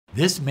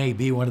This may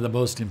be one of the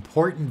most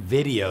important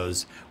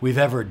videos we've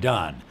ever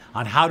done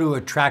on how to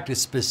attract a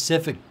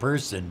specific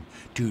person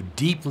to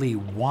deeply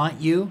want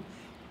you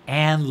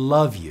and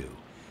love you.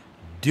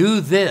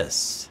 Do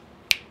this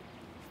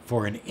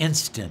for an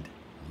instant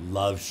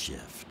love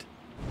shift.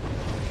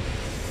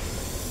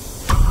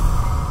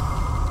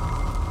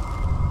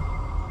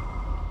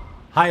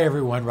 Hi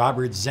everyone,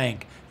 Robert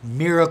Zink,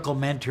 Miracle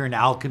Mentor and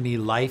Alchemy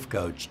Life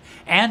Coach.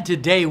 And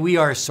today we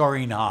are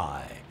soaring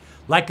high,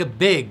 like a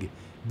big,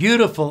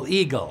 beautiful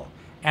eagle.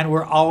 And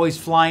we're always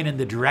flying in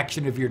the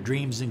direction of your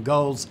dreams and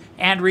goals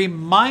and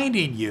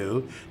reminding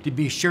you to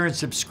be sure and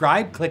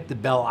subscribe, click the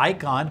bell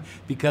icon,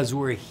 because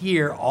we're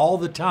here all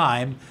the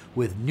time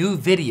with new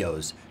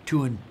videos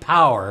to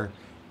empower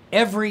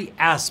every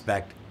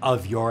aspect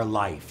of your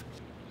life.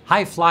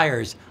 High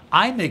flyers,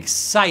 I'm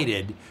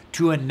excited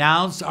to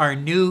announce our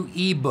new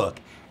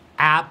ebook,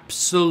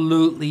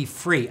 absolutely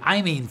free.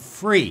 I mean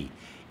free.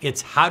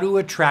 It's How to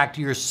Attract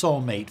Your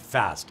Soulmate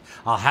Fast.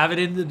 I'll have it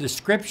in the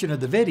description of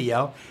the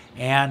video,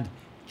 and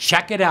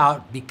check it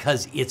out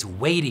because it's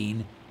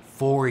waiting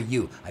for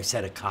you. I've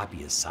set a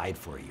copy aside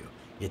for you.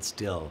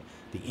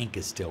 The ink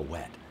is still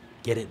wet.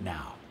 Get it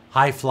now.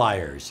 High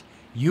flyers,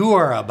 you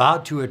are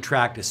about to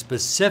attract a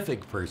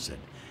specific person,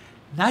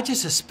 not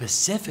just a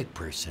specific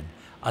person,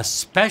 a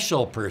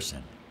special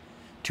person,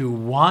 to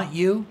want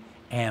you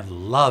and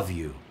love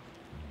you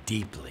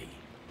deeply.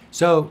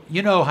 So,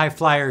 you know, high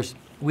flyers,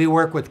 we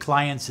work with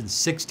clients in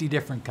 60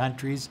 different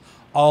countries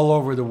all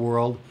over the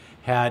world,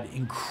 had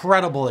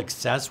incredible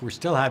success. We're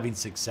still having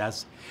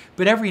success.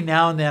 But every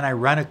now and then I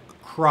run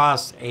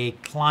across a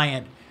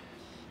client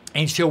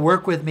and she'll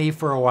work with me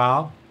for a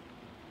while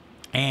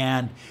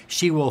and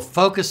she will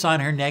focus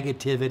on her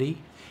negativity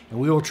and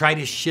we will try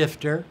to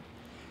shift her.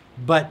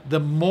 But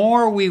the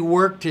more we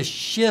work to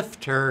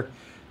shift her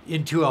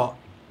into a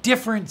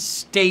different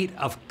state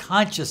of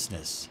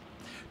consciousness,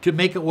 to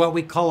make it what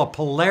we call a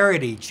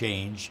polarity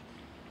change,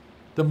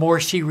 the more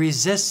she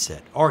resists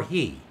it, or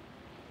he.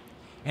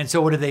 And so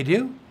what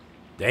do?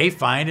 They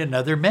find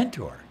another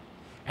mentor,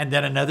 and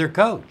then another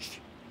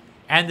coach,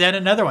 and then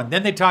another one.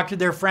 Then they talk to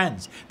their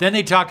friends. Then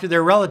they talk to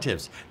their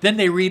relatives. Then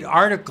they read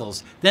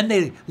articles. Then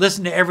they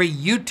listen to every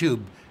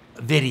YouTube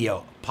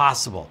video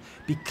possible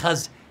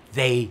because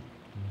they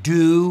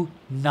do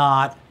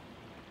not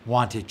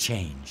want to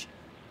change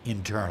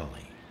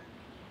internally.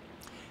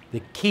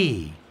 The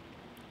key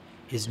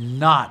is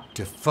not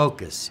to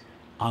focus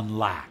on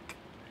lack.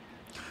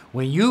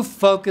 When you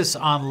focus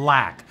on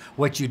lack,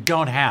 what you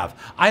don't have,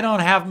 I don't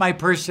have my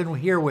person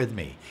here with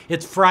me.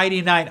 It's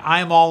Friday night,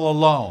 I'm all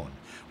alone.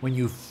 When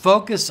you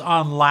focus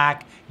on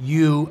lack,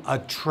 you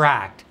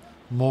attract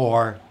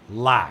more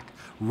lack.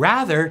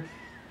 Rather,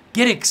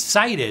 get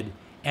excited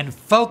and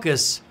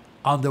focus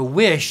on the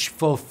wish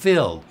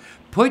fulfilled.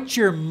 Put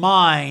your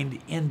mind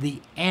in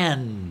the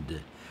end.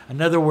 In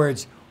other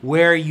words,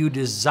 where you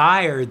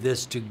desire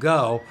this to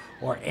go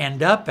or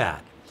end up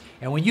at.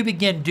 And when you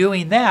begin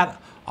doing that,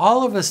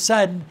 all of a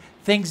sudden,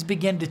 things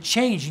begin to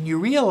change and you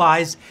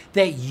realize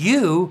that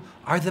you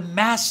are the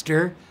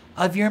master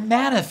of your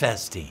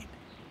manifesting.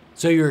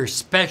 So your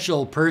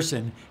special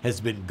person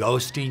has been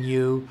ghosting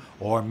you,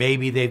 or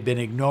maybe they've been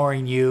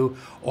ignoring you,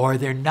 or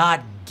they're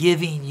not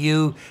giving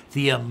you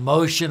the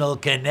emotional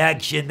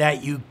connection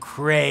that you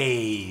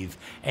crave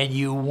and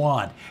you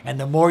want. And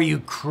the more you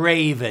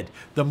crave it,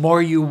 the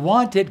more you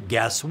want it,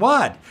 guess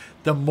what?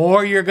 The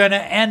more you're going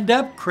to end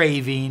up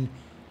craving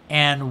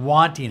and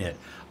wanting it.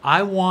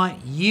 I would like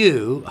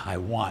you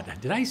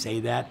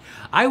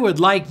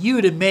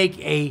to make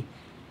a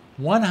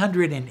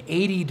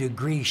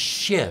 180-degree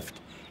shift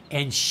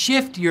and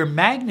shift your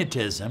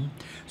magnetism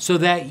so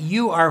that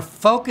you are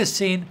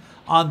focusing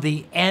on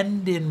the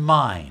end in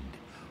mind.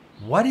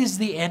 What is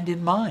the end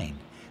in mind?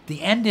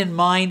 The end in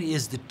mind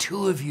is the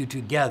two of you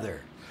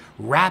together,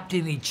 wrapped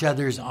in each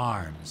other's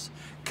arms,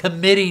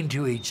 committing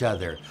to each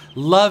other,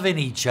 loving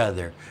each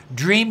other,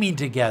 dreaming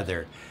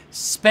together,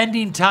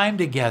 spending time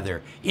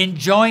together,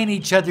 enjoying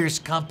each other's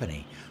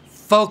company.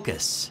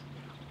 Focus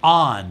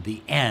on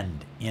the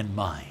end in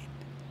mind.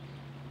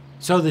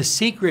 So the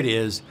secret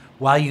is,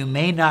 while you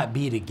may not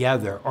be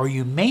together, or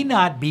you may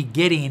not be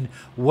getting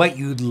what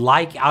you'd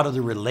like out of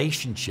the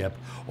relationship,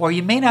 or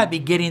you may not be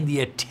getting the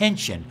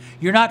attention,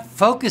 you're not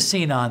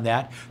focusing on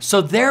that,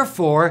 so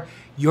therefore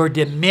you're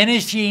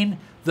diminishing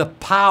the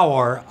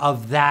power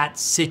of that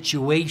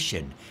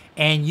situation.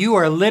 And you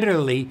are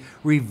literally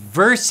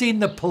reversing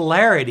the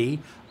polarity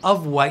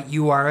of what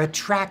you are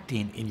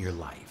attracting in your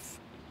life.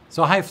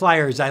 So high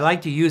flyers, I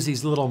like to use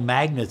these little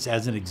magnets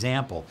as an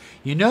example.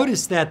 You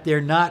notice that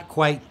they're not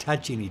quite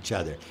touching each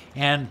other.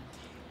 And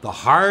the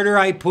harder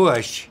I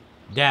push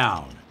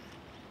down,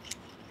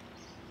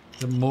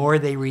 the more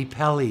they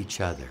repel each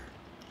other.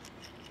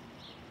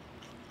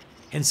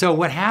 And so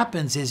what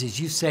happens is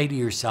you say to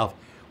yourself,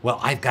 well,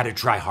 I've got to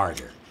try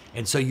harder.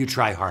 And so you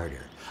try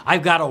harder.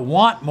 I've got to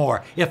want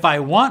more. If I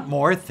want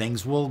more,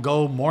 things will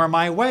go more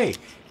my way.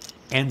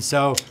 And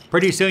so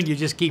pretty soon you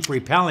just keep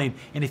repelling.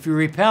 And if you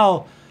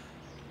repel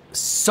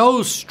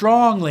so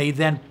strongly,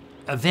 then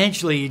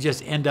eventually you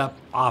just end up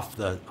off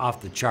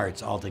the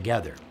charts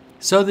altogether.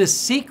 So the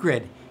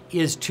secret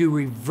is to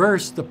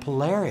reverse the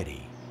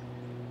polarity.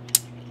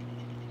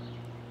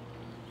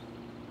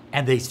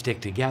 And they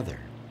stick together.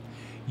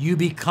 You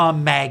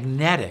become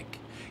magnetic.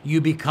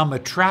 You become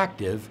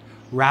attractive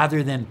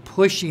rather than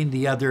pushing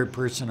the other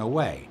person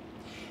away.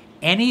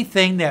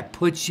 Anything that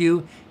puts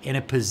you in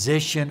a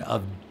position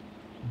of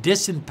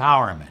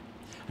disempowerment,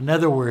 in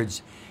other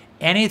words,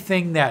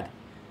 anything that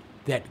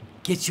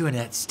gets you in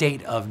that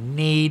state of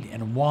need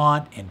and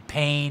want and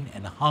pain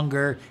and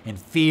hunger and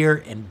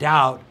fear and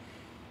doubt,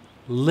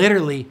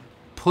 literally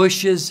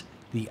pushes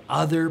the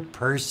other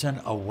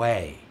person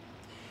away.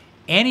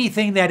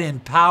 Anything that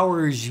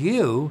empowers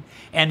you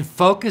and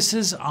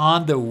focuses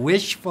on the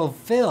wish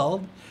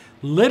fulfilled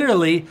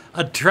literally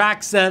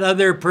attracts that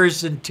other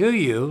person to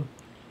you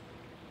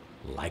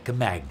like a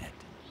magnet.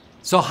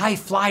 So high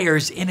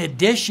flyers, in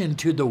addition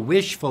to the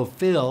wish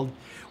fulfilled,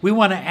 we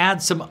want to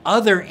add some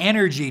other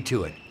energy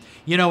to it.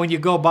 You know, when you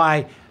go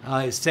buy,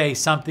 say,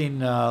 something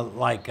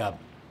like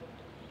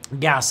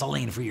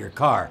gasoline for your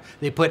car,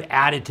 they put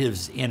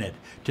additives in it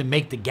to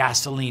make the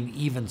gasoline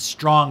even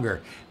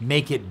stronger,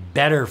 make it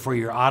better for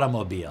your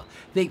automobile.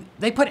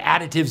 They put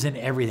additives in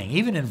everything,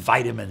 even in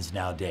vitamins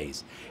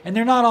nowadays. And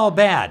they're not all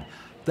bad.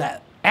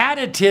 The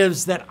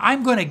additives that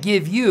I'm going to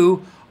give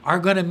you are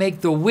going to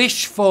make the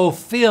wish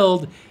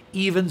fulfilled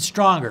even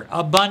stronger.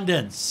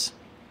 Abundance.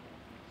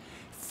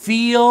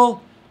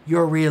 Feel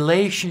your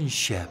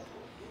relationship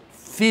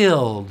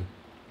filled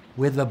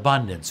with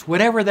abundance.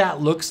 Whatever that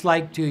looks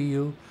like to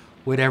you,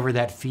 whatever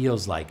that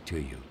feels like to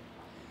you.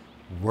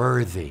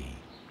 Worthy.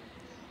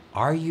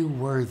 Are you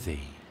worthy?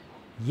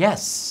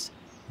 Yes.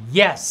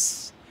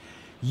 Yes.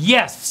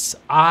 Yes,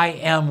 I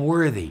am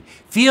worthy.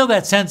 Feel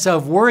that sense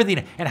of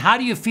worthiness. And how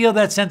do you feel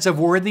that sense of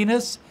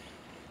worthiness?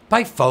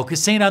 By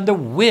focusing on the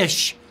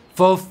wish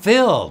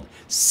fulfilled.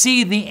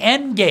 See the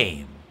end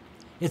game.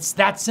 It's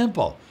that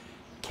simple.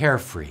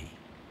 Carefree.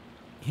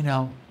 You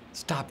know,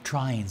 stop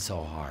trying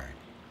so hard.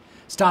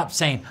 Stop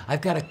saying, I've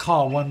got to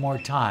call one more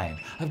time.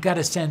 I've got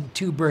to send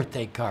 2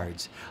 birthday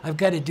cards. I've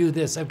got to do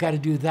this. I've got to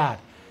do that.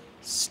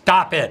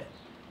 Stop it.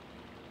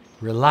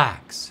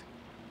 Relax.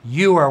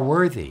 You are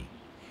worthy.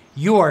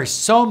 You are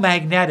so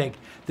magnetic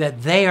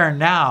that they are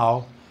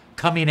now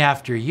coming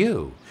after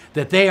you,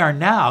 that they are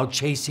now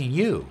chasing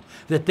you,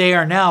 that they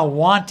are now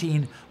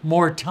wanting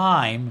more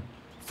time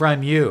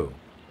from you.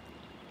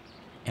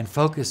 And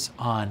focus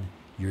on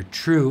your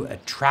true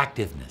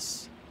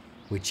attractiveness,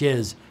 which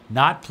is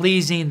not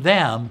pleasing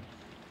them,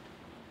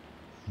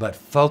 but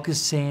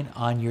focusing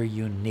on your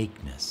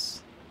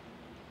uniqueness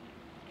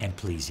and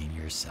pleasing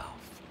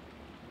yourself.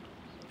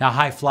 Now,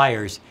 high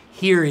flyers,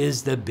 here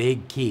is the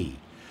big key.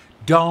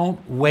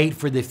 Don't wait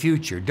for the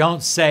future.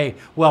 Don't say,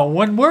 well,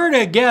 when we're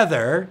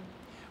together,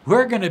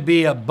 we're going to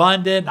be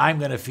abundant. I'm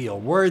going to feel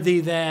worthy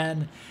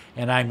then,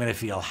 and I'm going to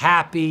feel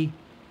happy.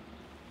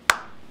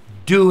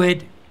 Do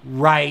it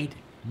right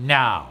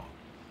now.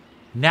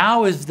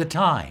 Now is the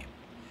time.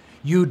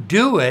 You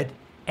do it,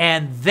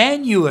 and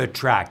then you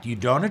attract. You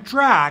don't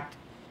attract,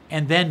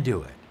 and then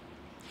do it.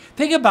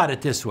 Think about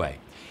it this way.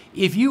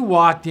 If you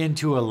walked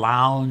into a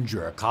lounge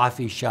or a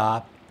coffee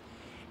shop,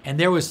 and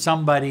there was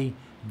somebody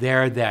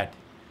there that,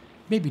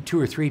 maybe 2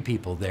 or 3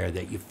 people there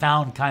that you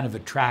found kind of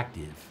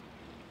attractive,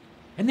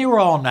 and they were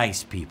all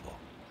nice people,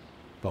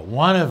 but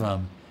one of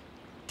them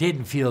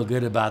didn't feel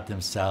good about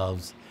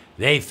themselves.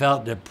 They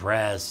felt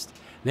depressed.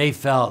 They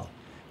felt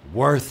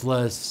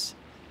worthless.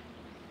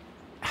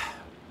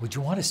 Would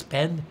you want to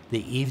spend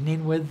the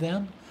evening with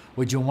them?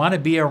 Would you want to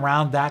be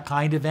around that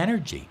kind of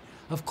energy?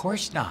 Of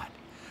course not.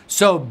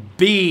 So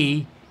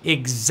be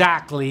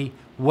exactly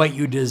what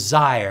you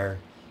desire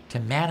to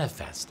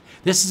manifest.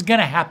 This is going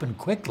to happen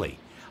quickly.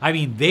 I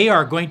mean, they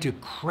are going to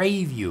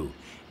crave you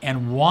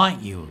and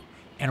want you,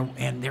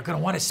 and they're going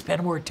to want to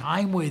spend more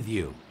time with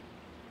you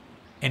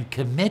and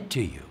commit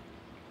to you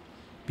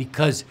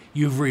because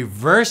you've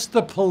reversed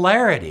the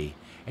polarity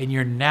and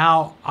you're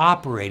now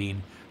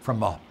operating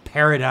from a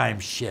paradigm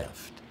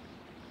shift.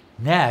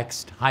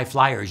 Next, high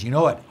flyers, you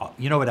know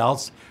what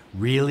else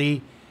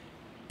really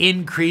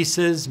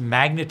increases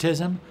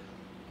magnetism?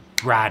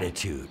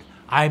 Gratitude.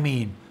 I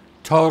mean,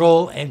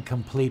 total and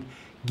complete.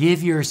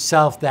 Give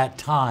yourself that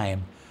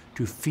time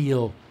to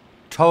feel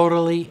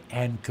totally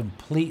and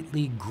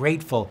completely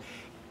grateful,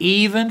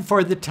 even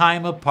for the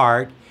time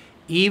apart,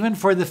 even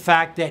for the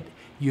fact that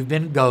you've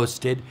been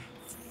ghosted.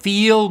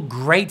 Feel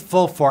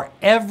grateful for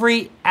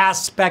every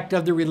aspect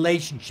of the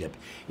relationship.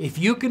 If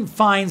you can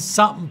find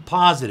something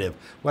positive,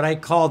 what I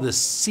call the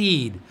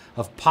seed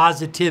of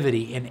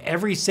positivity in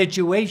every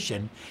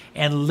situation,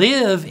 and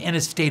live in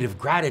a state of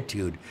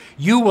gratitude,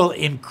 you will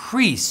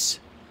increase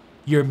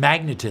your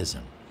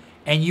magnetism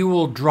and you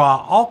will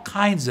draw all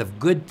kinds of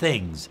good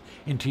things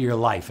into your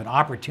life and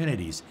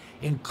opportunities,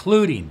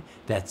 including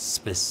that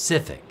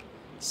specific,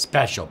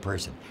 special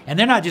person. And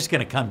they're not just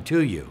going to come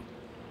to you.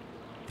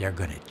 They're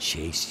going to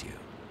chase you.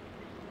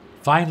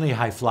 Finally,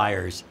 high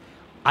flyers,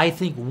 I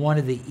think one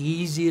of the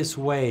easiest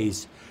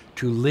ways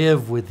to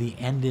live with the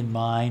end in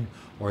mind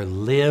or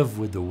live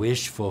with the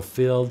wish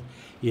fulfilled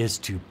is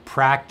to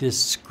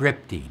practice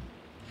scripting,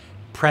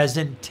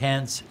 present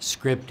tense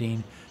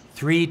scripting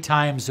 3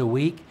 times a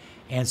week.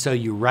 And so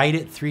you write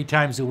it 3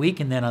 times a week,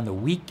 and then on the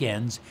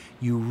weekends,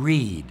 you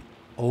read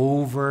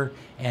over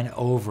and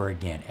over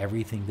again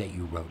everything that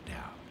you wrote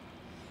down.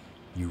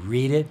 You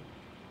read it,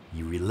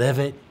 you relive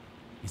it.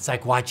 It's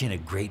like watching a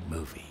great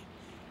movie.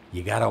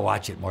 You got to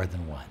watch it more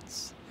than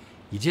once.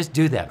 You just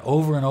do that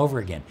over and over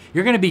again.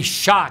 You're going to be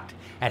shocked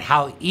at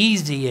how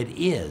easy it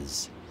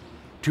is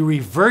to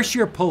reverse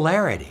your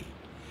polarity,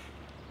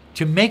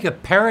 to make a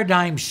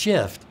paradigm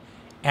shift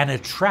and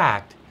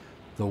attract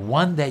the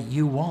one that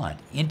you want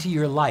into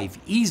your life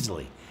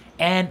easily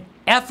and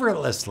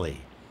effortlessly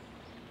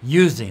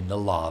using the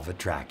law of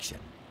attraction.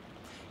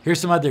 Here's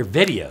some other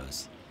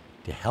videos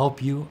to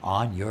help you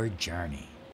on your journey.